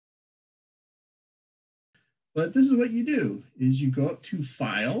But this is what you do, is you go up to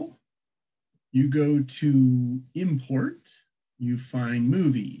File, you go to Import, you find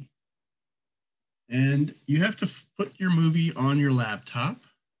Movie, and you have to put your movie on your laptop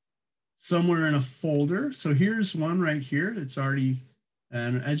somewhere in a folder. So here's one right here that's already,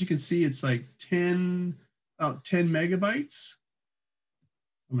 and as you can see, it's like about 10 megabytes.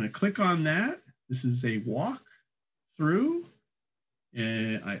 I'm going to click on that. This is a walk through,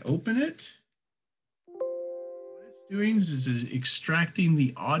 and I open it. What it's doing is extracting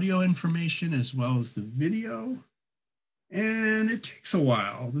the audio information as well as the video. And it takes a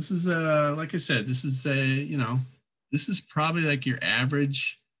while. This is like I said, this is this is probably like your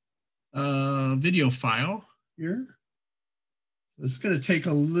average video file here. So it's going to take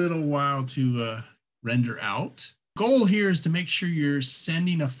a little while to render out. Goal here is to make sure you're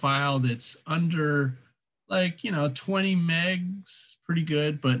sending a file that's under like 20 megs, pretty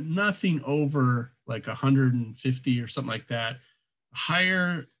good, but nothing over like 150 or something like that.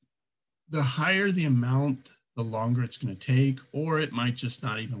 The higher the amount, the longer it's going to take, or it might just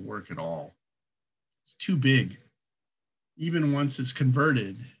not even work at all. It's too big. Even once it's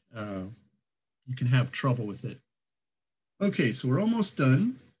converted, you can have trouble with it. Okay, so we're almost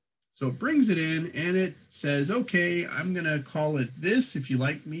done. So it brings it in and it says, okay, I'm going to call it this. If you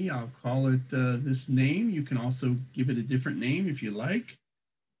like me, I'll call it this name. You can also give it a different name if you like.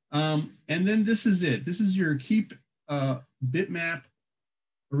 And then this is it. This is your keep bitmap,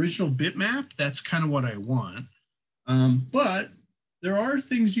 original bitmap. That's kind of what I want. But there are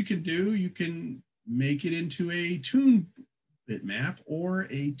things you can do. You can make it into a toon bitmap or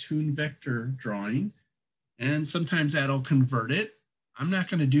a toon vector drawing. And sometimes that'll convert it. I'm not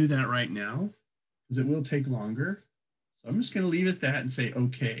going to do that right now because it will take longer. So I'm just going to leave it at that and say,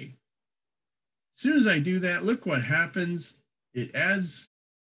 okay. As soon as I do that, look what happens. It adds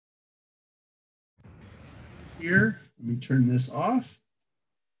here. Let me turn this off.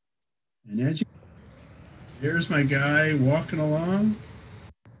 And as you, there's my guy walking along.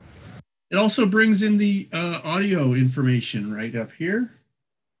 It also brings in the audio information right up here.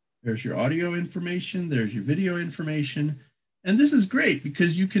 There's your audio information. There's your video information. And this is great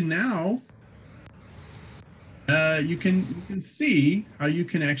because you can now, you can see how you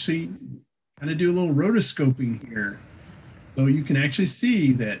can actually kind of do a little rotoscoping here. So you can actually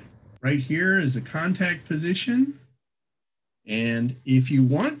see that right here is the contact position. And if you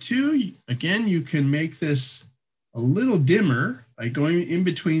want to, again, you can make this a little dimmer by going in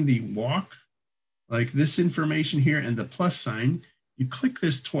between the walk, like this information here, and the plus sign. You click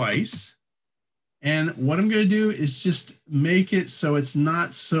this twice. And what I'm going to do is just make it so it's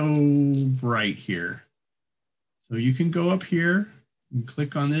not so bright here. So you can go up here and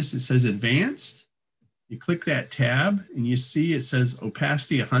click on this. It says advanced. You click that tab and you see it says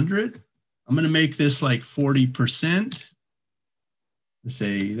opacity 100. I'm going to make this like 40%.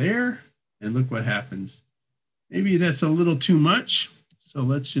 Say there, and look what happens. Maybe that's a little too much. So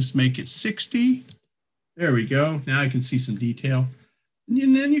let's just make it 60. There we go. Now I can see some detail.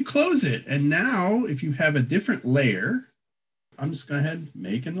 And then you close it. And now if you have a different layer, I'm just going to go ahead and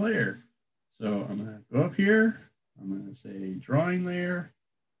make a layer. So I'm going to go up here. I'm going to say drawing layer.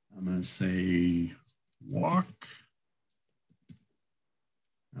 I'm going to say walk.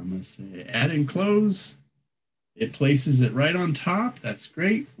 I'm going to say add and close. It places it right on top. That's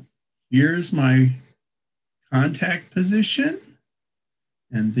great. Here's my contact position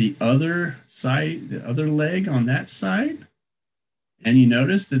and the other side, the other leg on that side. And you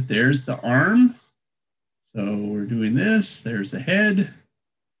notice that there's the arm. So we're doing this. There's the head.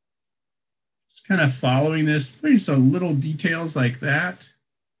 Just kind of following this, putting some little details like that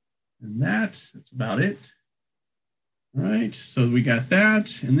and that. That's about it. All right. So we got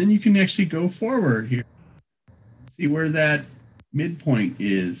that. And then you can actually go forward here. See where that midpoint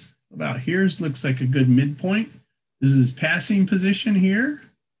is. About here looks like a good midpoint. This is his passing position here.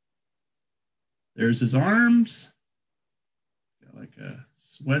 There's his arms. Like a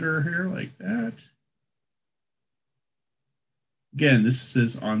sweater here like that. Again, this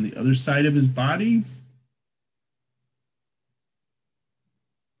is on the other side of his body.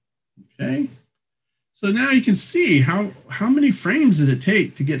 Okay. So now you can see how many frames did it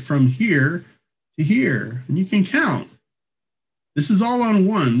take to get from here to here, and you can count. This is all on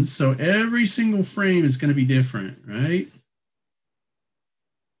one, so every single frame is going to be different, right?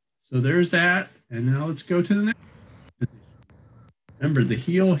 So there's that, and now let's go to the next. Remember, the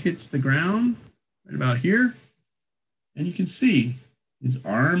heel hits the ground right about here. And you can see his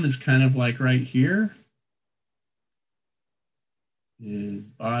arm is kind of like right here. His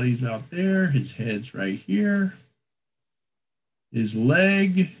body's out there. His head's right here. His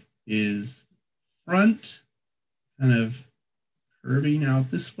leg is front. kind of curving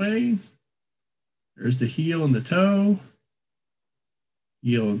out this way. There's the heel and the toe.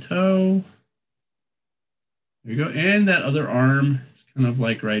 Heel and toe. There you go. And that other arm is kind of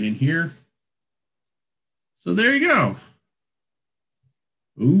like right in here. So there you go.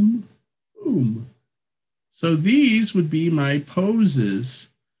 Boom, boom. So these would be my poses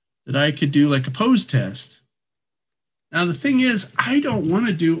that I could do like a pose test. Now the thing is, I don't want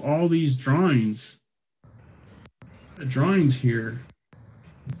to do all these drawings. The drawings here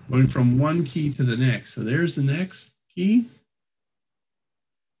going from one key to the next. So there's the next key.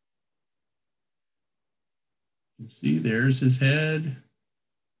 You can see there's his head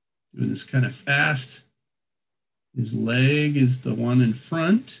doing this kind of fast. His leg is the one in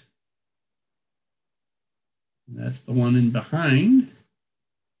front. And that's the one in behind.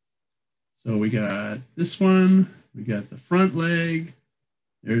 So we got this one. We got the front leg.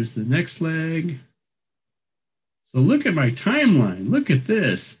 There's the next leg. So look at my timeline. Look at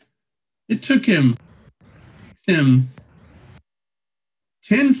this. It took him 10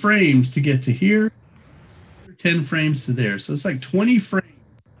 frames to get to here, 10 frames to there. So it's like 20 frames,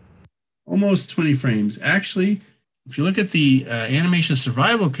 almost 20 frames. Actually, if you look at the Animation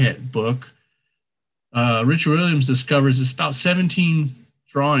Survival Kit book, Richard Williams discovers it's about 17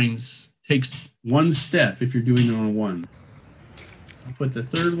 drawings takes one step if you're doing it on one. I'll put the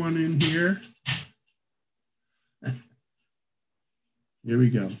third one in here. Here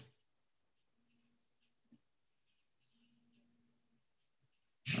we go.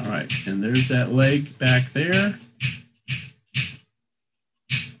 All right, and there's that leg back there.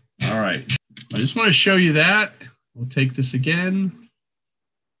 All right, I just want to show you that. We'll take this again,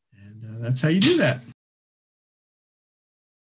 and that's how you do that.